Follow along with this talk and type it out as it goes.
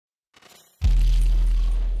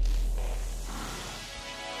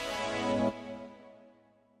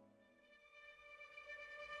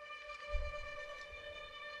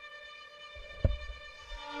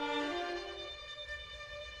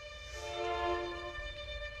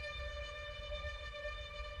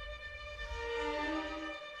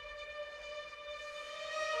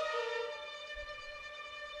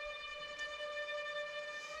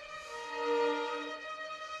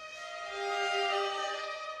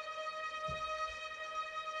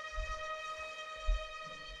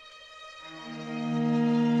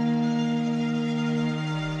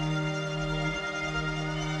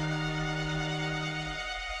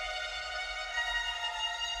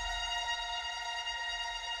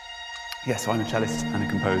Yeah, so I'm a cellist and a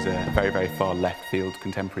composer, very, very far left field,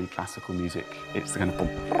 contemporary classical music. It's the kind of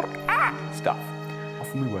boom, stuff.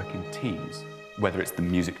 Often we work in teams, whether it's the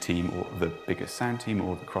music team or the bigger sound team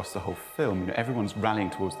or across the whole film. You know, everyone's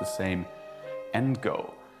rallying towards the same end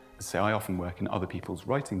goal. So I often work in other people's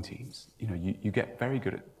writing teams. You know, you get very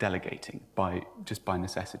good at delegating just by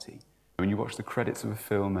necessity. When you watch the credits of a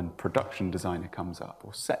film and production designer comes up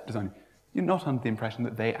or set designer, you're not under the impression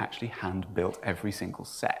that they actually hand-built every single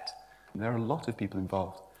set. There are a lot of people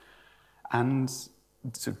involved. And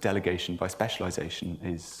sort of delegation by specialization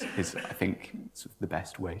is I think, sort of the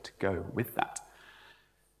best way to go with that.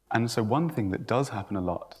 And so one thing that does happen a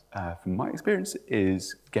lot, from my experience,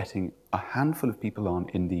 is getting a handful of people on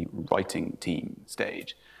in the writing team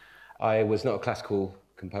stage. I was not a classical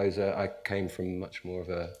composer. I came from much more of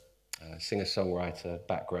a singer-songwriter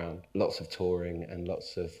background. Lots of touring and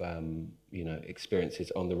lots of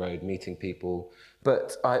experiences on the road, meeting people.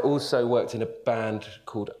 But I also worked in a band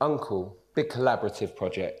called Uncle, big collaborative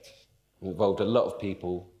project. It involved a lot of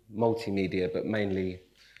people, multimedia, but mainly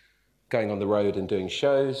going on the road and doing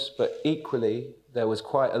shows. But equally, there was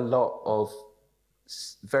quite a lot of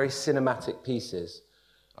very cinematic pieces.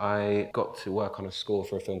 I got to work on a score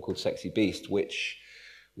for a film called Sexy Beast, which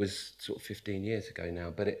was sort of 15 years ago now,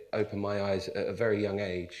 but it opened my eyes at a very young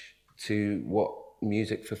age to what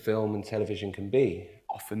music for film and television can be.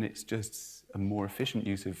 Often it's just a more efficient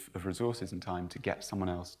use of resources and time to get someone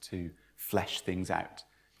else to flesh things out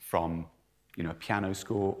from, you know, a piano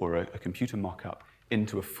score or a computer mock-up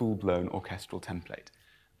into a full-blown orchestral template.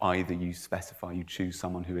 Either you choose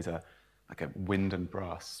someone who is like a wind and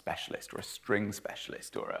brass specialist or a string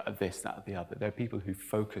specialist or a this, that, or the other. There are people who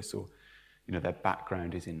focus or, you know, their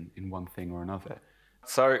background is in one thing or another.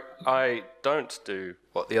 So I don't do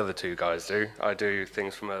what the other two guys do. I do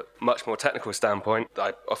things from a much more technical standpoint.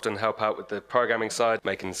 I often help out with the programming side,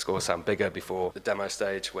 making the score sound bigger before the demo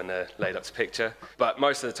stage when they're laid up to picture. But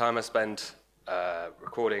most of the time I spend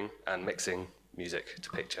recording and mixing music to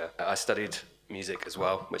picture. I studied music as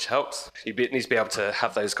well, which helps. You need to be able to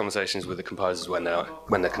have those conversations with the composers when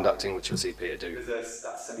they're conducting, which you'll see Peter do. There's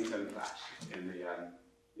that semitone clash in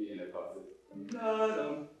the inner part of the no.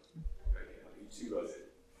 Okay, I'll do two bars in.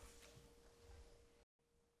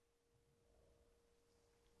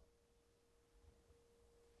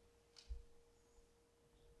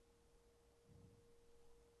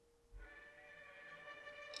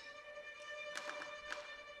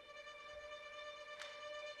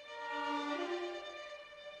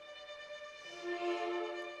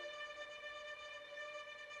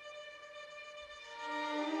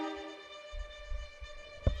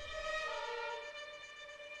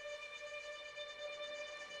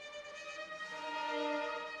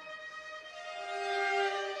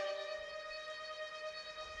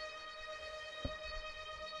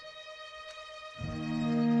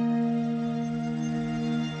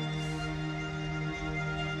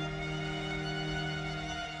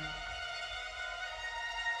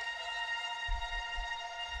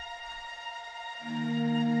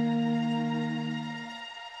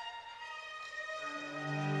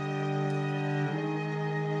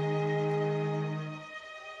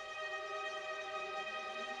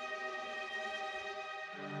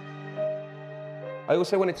 I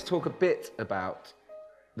also wanted to talk a bit about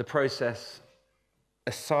the process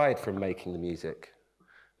aside from making the music,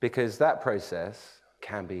 because that process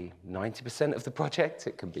can be 90% of the project,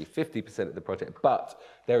 it can be 50% of the project, but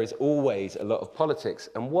there is always a lot of politics,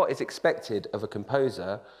 and what is expected of a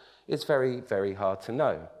composer is very, very hard to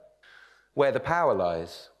know. Where the power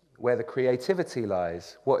lies, where the creativity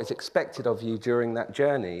lies, what is expected of you during that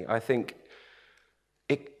journey, I think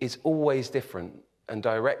it is always different. And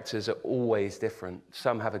directors are always different.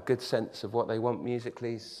 Some have a good sense of what they want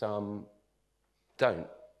musically, some don't.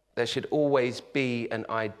 There should always be an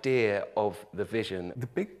idea of the vision. The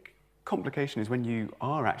big complication is when you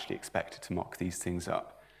are actually expected to mock these things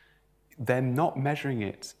up, they're not measuring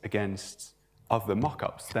it against other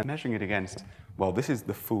mock-ups. They're measuring it against, well, this is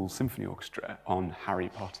the full symphony orchestra on Harry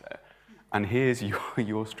Potter, and here's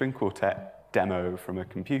your string quartet demo from a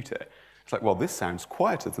computer. It's like, well, this sounds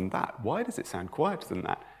quieter than that. Why does it sound quieter than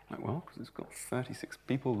that? Like, well, because it's got 36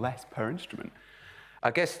 people less per instrument.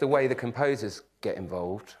 I guess the way the composers get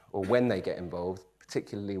involved, or when they get involved,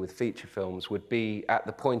 particularly with feature films, would be at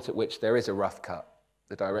the point at which there is a rough cut.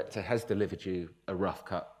 The director has delivered you a rough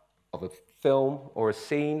cut of a film or a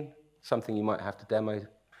scene, something you might have to demo.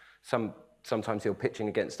 Sometimes you're pitching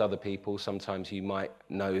against other people. Sometimes you might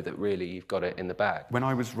know that really you've got it in the bag. When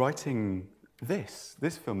I was writing this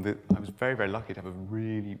film, I was very, very lucky to have a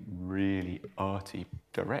really, really arty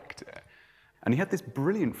director. And he had this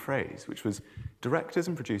brilliant phrase, which was, directors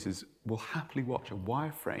and producers will happily watch a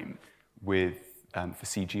wireframe for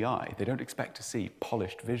CGI. They don't expect to see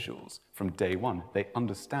polished visuals from day one. They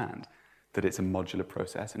understand that it's a modular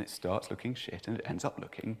process and it starts looking shit and it ends up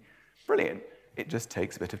looking brilliant. It just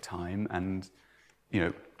takes a bit of time and,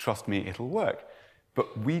 trust me, it'll work.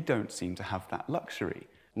 But we don't seem to have that luxury.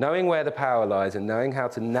 Knowing where the power lies and knowing how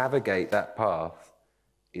to navigate that path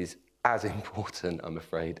is as important, I'm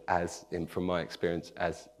afraid, from my experience,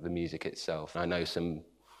 as the music itself. I know some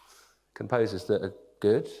composers that are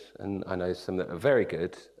good, and I know some that are very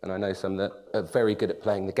good, and I know some that are very good at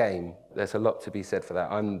playing the game. There's a lot to be said for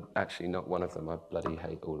that. I'm actually not one of them. I bloody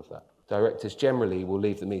hate all of that. Directors generally will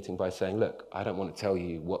leave the meeting by saying, look, I don't want to tell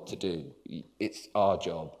you what to do. It's our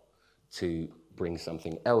job to bring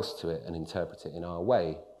something else to it and interpret it in our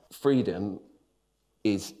way. Freedom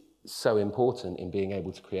is so important in being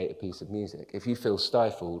able to create a piece of music. If you feel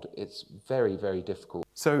stifled, it's very, very difficult.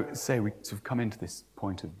 So, say we sort of come into this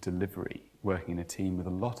point of delivery, working in a team with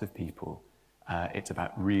a lot of people. It's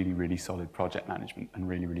about really, really solid project management and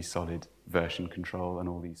really, really solid version control and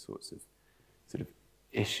all these sorts of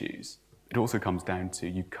issues. It also comes down to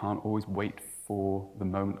you can't always wait for the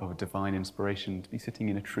moment of a divine inspiration to be sitting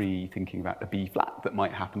in a tree thinking about a B flat that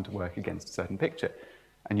might happen to work against a certain picture.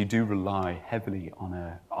 And you do rely heavily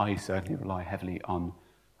on I certainly rely heavily on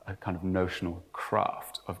a kind of notional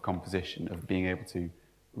craft of composition, of being able to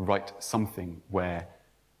write something where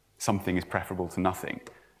something is preferable to nothing.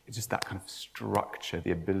 It's just that kind of structure,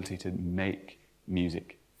 the ability to make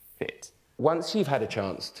music fit. Once you've had a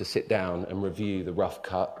chance to sit down and review the rough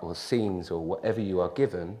cut or scenes or whatever you are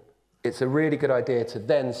given, it's a really good idea to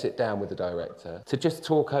then sit down with the director, to just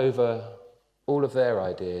talk over all of their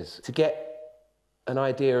ideas, to get an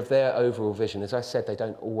idea of their overall vision. As I said, they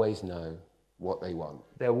don't always know what they want.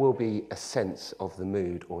 There will be a sense of the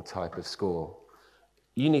mood or type of score.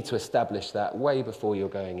 You need to establish that way before you're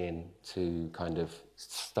going in to kind of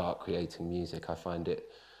start creating music. I find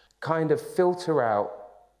it kind of filter out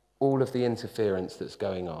all of the interference that's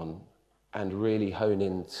going on and really hone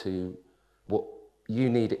into what you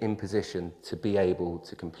need in position to be able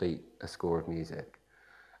to complete a score of music.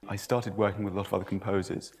 I started working with a lot of other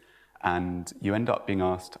composers, and I end up being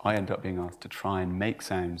asked to try and make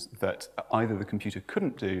sounds that either the computer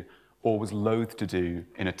couldn't do or was loath to do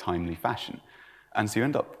in a timely fashion. And so you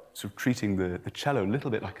end up sort of treating the cello a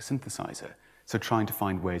little bit like a synthesizer, so trying to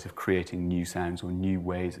find ways of creating new sounds or new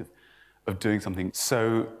ways of doing something.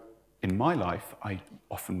 So in my life, I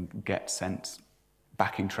often get sent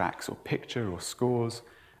backing tracks or picture or scores,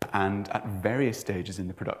 and at various stages in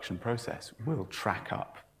the production process, we'll track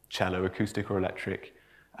up cello, acoustic or electric,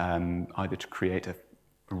 either to create a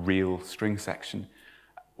real string section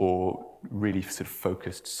or really sort of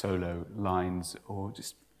focused solo lines or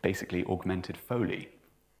just basically augmented Foley.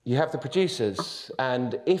 You have the producers,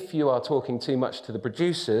 and if you are talking too much to the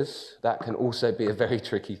producers, that can also be a very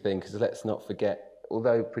tricky thing, because let's not forget,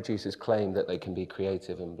 although producers claim that they can be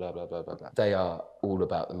creative and blah, blah, blah, blah, blah, they are all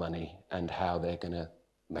about the money and how they're going to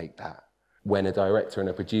make that. When a director and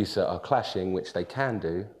a producer are clashing, which they can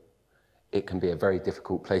do, it can be a very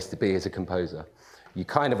difficult place to be as a composer. You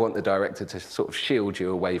kind of want the director to sort of shield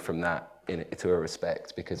you away from that to a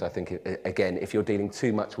respect, because I think, again, if you're dealing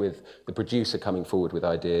too much with the producer coming forward with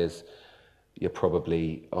ideas, you're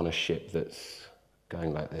probably on a ship that's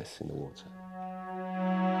going like this in the water.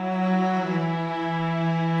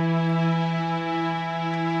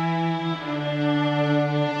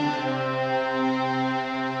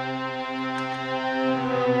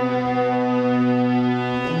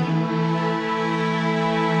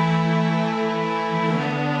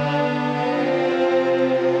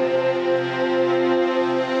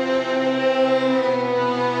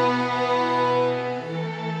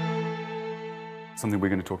 Something we're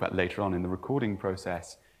going to talk about later on in the recording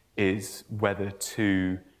process is whether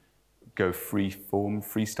to go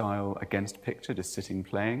freestyle against picture, just sitting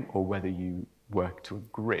playing, or whether you work to a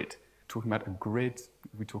grid. Talking about a grid,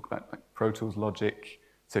 we talk about like Pro Tools Logic,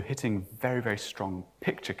 so hitting very, very strong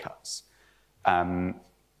picture cuts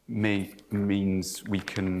means we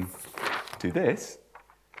can do this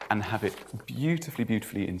and have it beautifully,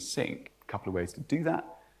 beautifully in sync. A couple of ways to do that.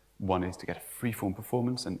 One is to get a freeform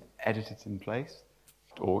performance and edit it in place.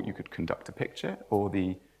 Or you could conduct a picture, or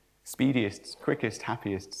the speediest, quickest,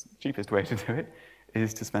 happiest, cheapest way to do it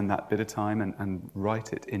is to spend that bit of time and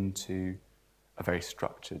write it into a very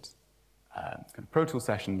structured kind of Pro Tools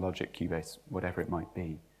session, Logic, Cubase, whatever it might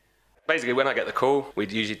be. Basically, when I get the call,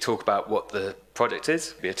 we'd usually talk about what the project is.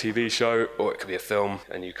 It could be a TV show, or it could be a film,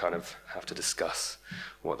 and you kind of have to discuss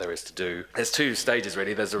what there is to do. There's two stages,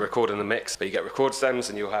 really. There's the record and the mix, but you get record stems,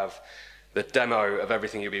 and you'll have the demo of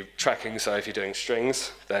everything you'll be tracking. So if you're doing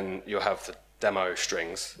strings, then you'll have the demo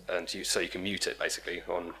strings, and so you can mute it basically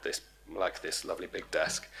on this, like this lovely big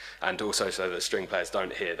desk, and also so that string players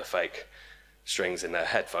don't hear the fake strings in their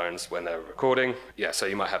headphones when they're recording. Yeah, so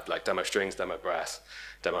you might have like demo strings, demo brass,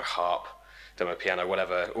 demo harp, demo piano,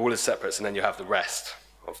 whatever, all as separates, and then you have the rest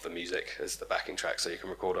of the music as the backing track, so you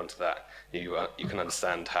can record onto that. You can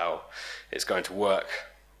understand how it's going to work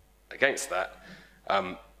against that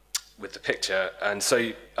with the picture. And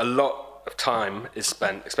so a lot of time is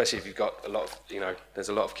spent, especially if you've got a lot of, there's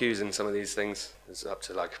a lot of cues in some of these things. There's up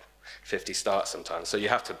to like 50 starts sometimes. So you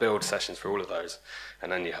have to build sessions for all of those,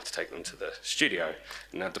 and then you have to take them to the studio.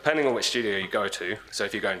 Now, depending on which studio you go to, so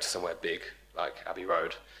if you're going to somewhere big, like Abbey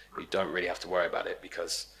Road, you don't really have to worry about it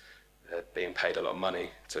because they're being paid a lot of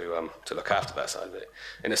money to look after that side of it.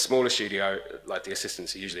 In a smaller studio, like the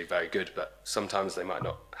assistants are usually very good, but sometimes they might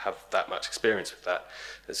not have that much experience with that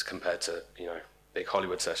as compared to, big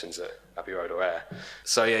Hollywood sessions at Abbey Road or Air.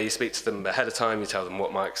 So yeah, you speak to them ahead of time, you tell them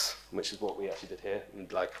what mics, which is what we actually did here,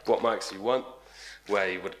 and like what mics you want,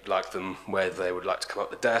 where you would like them, where they would like to come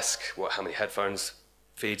up the desk, how many headphones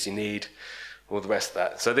feeds you need, all the rest of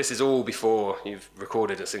that. So this is all before you've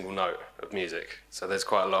recorded a single note of music. So there's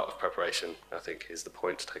quite a lot of preparation, I think, is the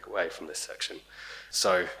point to take away from this section.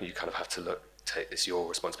 So you kind of have to it's your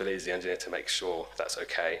responsibility as the engineer to make sure that's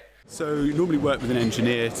okay. So you normally work with an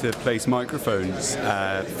engineer to place microphones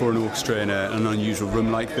for an orchestra in an unusual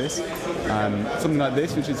room like this. Something like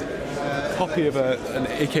this, which is a copy of an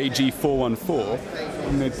AKG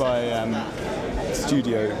 414 made by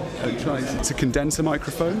Studio Electronics. It's a condenser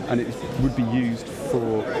microphone, and it would be used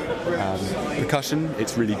for percussion.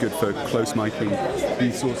 It's really good for close miking,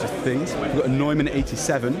 these sorts of things. We've got a Neumann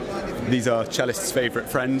 87. These are cellists' favourite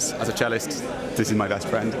friends. As a cellist, this is my best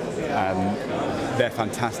friend. They're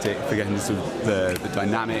fantastic for getting the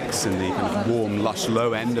dynamics and the kind of warm, lush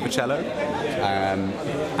low end of a cello.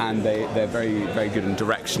 And they're very, very good and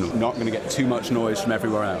directional. Not going to get too much noise from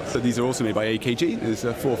everywhere else. So these are also made by AKG. There's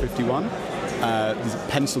a 451. These are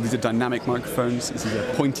pencil, these are dynamic microphones. This is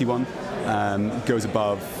a pointy one. Goes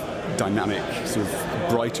above dynamic, sort of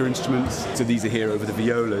brighter instruments. So these are here over the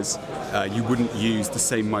violas. You wouldn't use the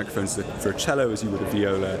same microphones for a cello as you would a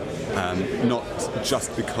viola, not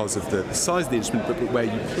just because of the size of the instrument, but where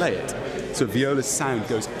you play it. So viola's sound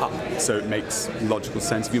goes up, so it makes logical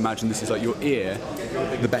sense. If you imagine this is like your ear,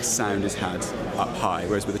 the best sound is had up high,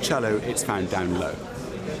 whereas with a cello, it's found down low.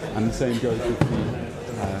 And the same goes with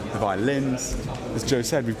the violins. As Joe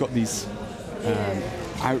said, we've got these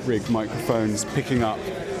outrigged microphones picking up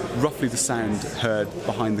roughly the sound heard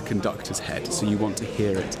behind the conductor's head. So you want to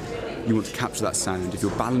hear it, you want to capture that sound. If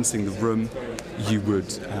you're balancing the room, you would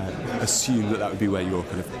assume that would be where your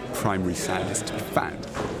kind of primary sound is to be found.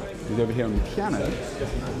 And over here on the piano,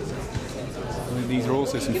 these are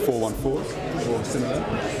also some 414s or similar.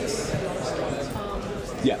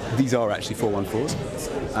 Yeah, these are actually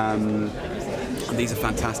 414s. These are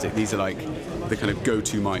fantastic. These are like the kind of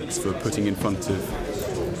go-to mics for putting in front of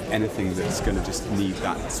anything that's going to just need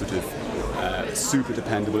that sort of super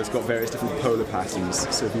dependable. It's got various different polar patterns.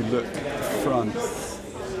 So if you look front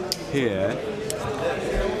here,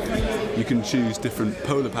 you can choose different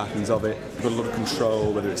polar patterns of it. You've got a lot of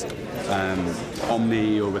control, whether it's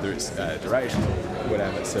omni or whether it's directional,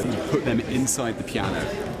 whatever. So you put them inside the piano.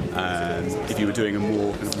 If you were doing a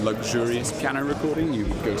more kind of luxurious piano recording, you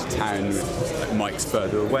would go to town with mics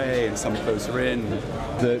further away and some closer in.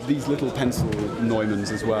 These little pencil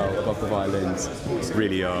Neumanns as well above the violins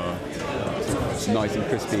really are nice and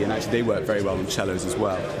crispy, and actually they work very well on cellos as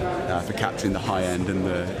well for capturing the high end and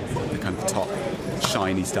the kind of top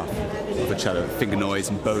shiny stuff of a cello, finger noise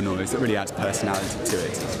and bow noise that really adds personality to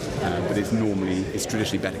it. But it's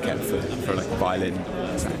traditionally better kept for like violin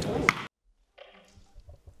sound.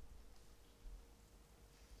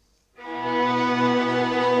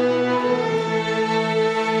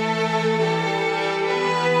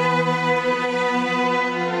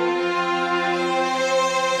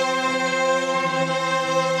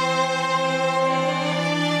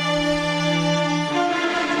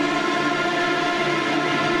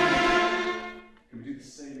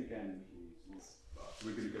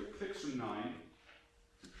 We're going to go clicks from 9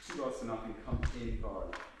 to 2 bars to nothing, come in bar.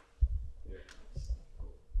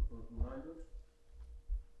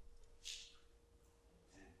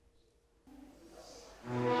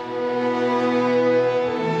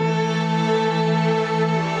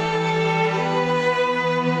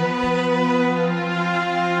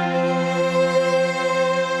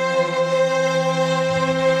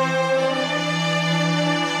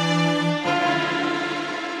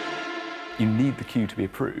 be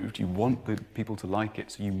approved, you want the people to like it,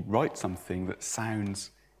 so you write something that sounds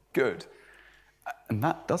good. And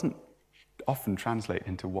that doesn't often translate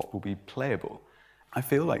into what will be playable. I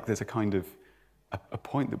feel like there's a kind of a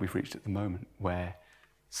point that we've reached at the moment where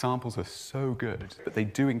samples are so good, but they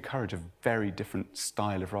do encourage a very different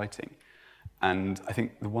style of writing. And I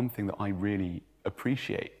think the one thing that I really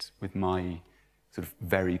appreciate with my sort of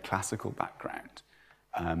very classical background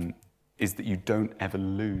is that you don't ever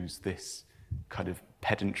lose this kind of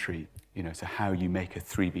pedantry, you know, so how you make a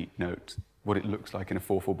 3-beat note, what it looks like in a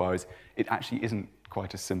 4/4 bar it actually isn't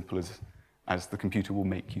quite as simple as the computer will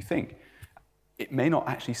make you think. It may not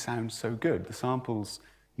actually sound so good. The samples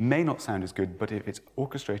may not sound as good, but if it's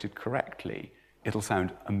orchestrated correctly, it'll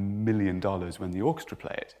sound $1 million when the orchestra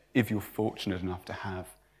play it, if you're fortunate enough to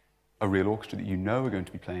have a real orchestra that you know are going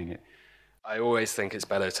to be playing it. I always think it's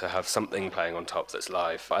better to have something playing on top that's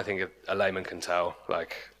live. I think a layman can tell,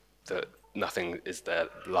 like, that nothing is there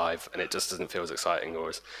live and it just doesn't feel as exciting or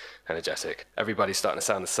as energetic. Everybody's starting to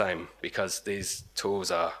sound the same because these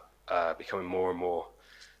tools are becoming more and more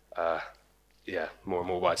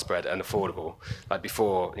widespread and affordable. Like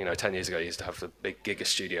before, 10 years ago, you used to have the big Giga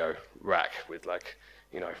Studio rack with it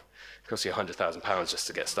cost you £100,000 just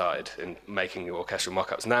to get started in making orchestral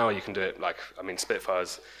mock-ups. Now you can do it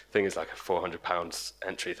Spitfire's thing is like a £400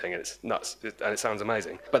 entry thing, and it's nuts, and it sounds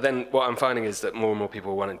amazing. But then what I'm finding is that more and more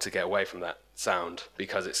people are wanting to get away from that sound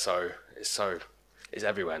because it's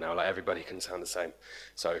everywhere now. Like everybody can sound the same.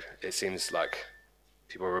 So it seems like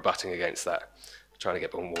people are rebutting against that, trying to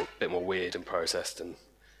get a bit more weird and processed and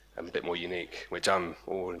a bit more unique, which I'm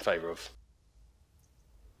all in favour of.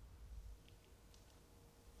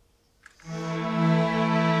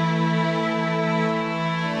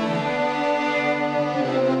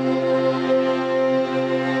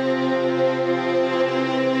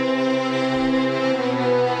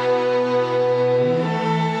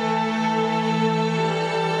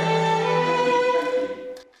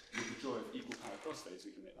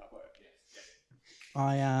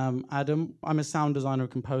 I am Adam. I'm a sound designer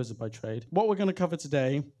and composer by trade. What we're going to cover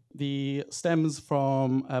today stems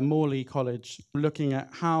from Morley College, looking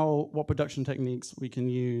at what production techniques we can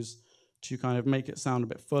use to kind of make it sound a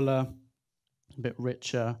bit fuller, a bit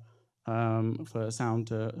richer, for sound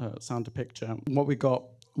to picture. What we got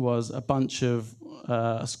was a bunch of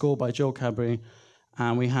a score by Cadbury,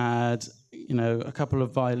 and we had a couple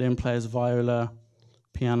of violin players, viola,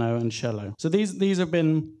 piano, and cello. So these have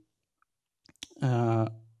been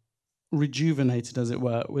rejuvenated, as it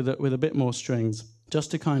were, with a bit more strings,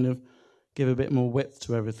 just to kind of give a bit more width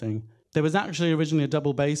to everything. There was actually originally a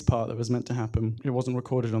double bass part that was meant to happen. It wasn't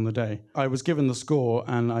recorded on the day. I was given the score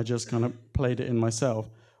and I just kind of played it in myself,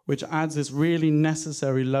 which adds this really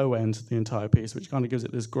necessary low end to the entire piece, which kind of gives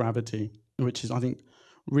it this gravity, which is, I think,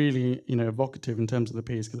 really evocative in terms of the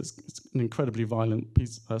piece, because it's an incredibly violent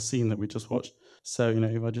piece, scene that we just watched. So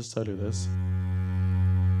if I just solo this.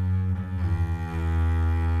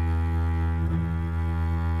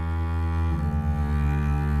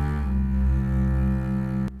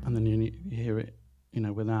 And then you hear it,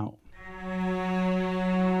 without. And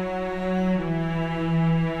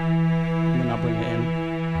then I'll bring it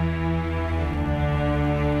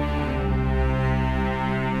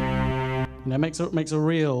in. It makes a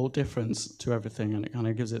real difference to everything, and it kind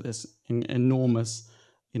of gives it this enormous,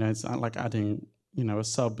 it's like adding, a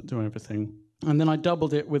sub to everything. And then I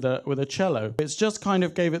doubled it with a cello. It's just kind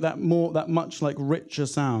of gave it that much like richer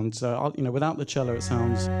sound. So without the cello, it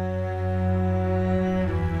sounds.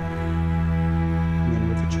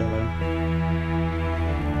 Cello.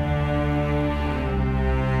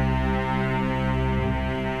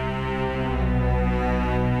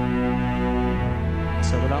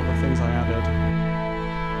 So without the things I added,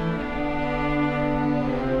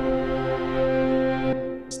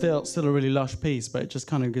 still a really lush piece, but it just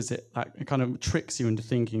kind of gives it it kind of tricks you into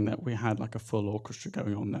thinking that we had like a full orchestra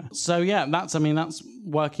going on there. So yeah, that's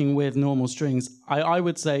working with normal strings. I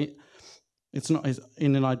would say. It's not,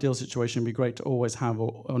 in an ideal situation, it'd be great to always have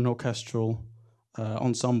an orchestral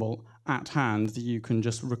ensemble at hand that you can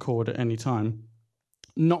just record at any time.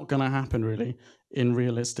 Not going to happen, really, in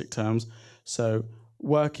realistic terms. So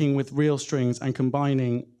working with real strings and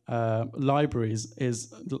combining libraries is,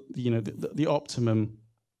 the optimum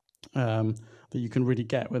that you can really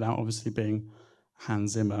get without obviously being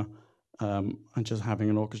Hans Zimmer and just having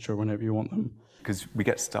an orchestra whenever you want them. Because we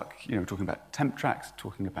get stuck, talking about temp tracks,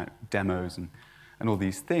 talking about demos and all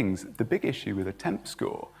these things. The big issue with a temp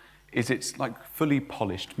score is it's like fully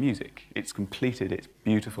polished music. It's completed, it's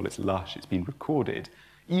beautiful, it's lush, it's been recorded.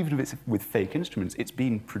 Even if it's with fake instruments, it's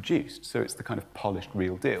been produced. So it's the kind of polished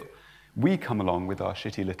real deal. We come along with our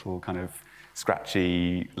shitty little kind of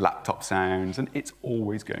scratchy laptop sounds, and it's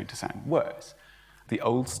always going to sound worse. The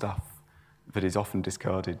old stuff that is often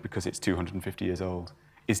discarded because it's 250 years old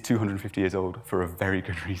is 250 years old for a very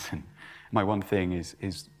good reason. My one thing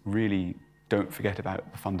is really don't forget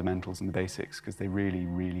about the fundamentals and the basics, because they really,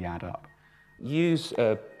 really add up. Use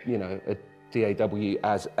a DAW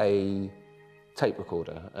as a tape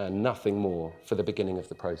recorder and nothing more for the beginning of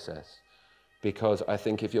the process. Because I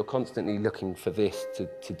think if you're constantly looking for this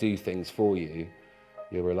to do things for you,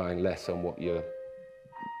 you're relying less on what you're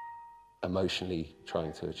emotionally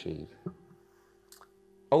trying to achieve.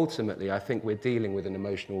 Ultimately, I think we're dealing with an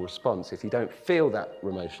emotional response. If you don't feel that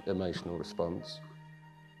emotional response,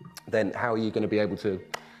 then how are you going to be able to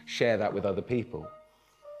share that with other people?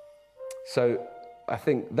 So I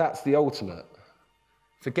think that's the ultimate.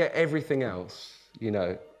 Forget everything else,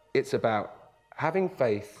 it's about having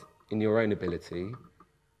faith in your own ability,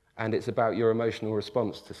 and it's about your emotional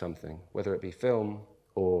response to something, whether it be film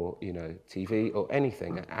or, TV or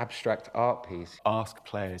anything, an abstract art piece. Ask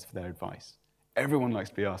players for their advice. Everyone likes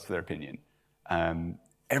to be asked for their opinion.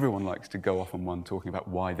 Everyone likes to go off on one talking about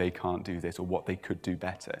why they can't do this or what they could do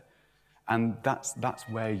better. And that's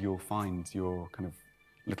where you'll find your kind of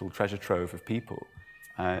little treasure trove of people,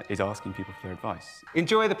 is asking people for their advice.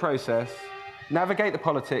 Enjoy the process, navigate the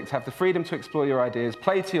politics, have the freedom to explore your ideas,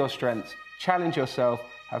 play to your strengths, challenge yourself,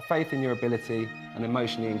 have faith in your ability, and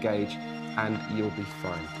emotionally engage, and you'll be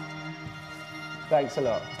fine. Thanks a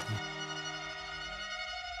lot.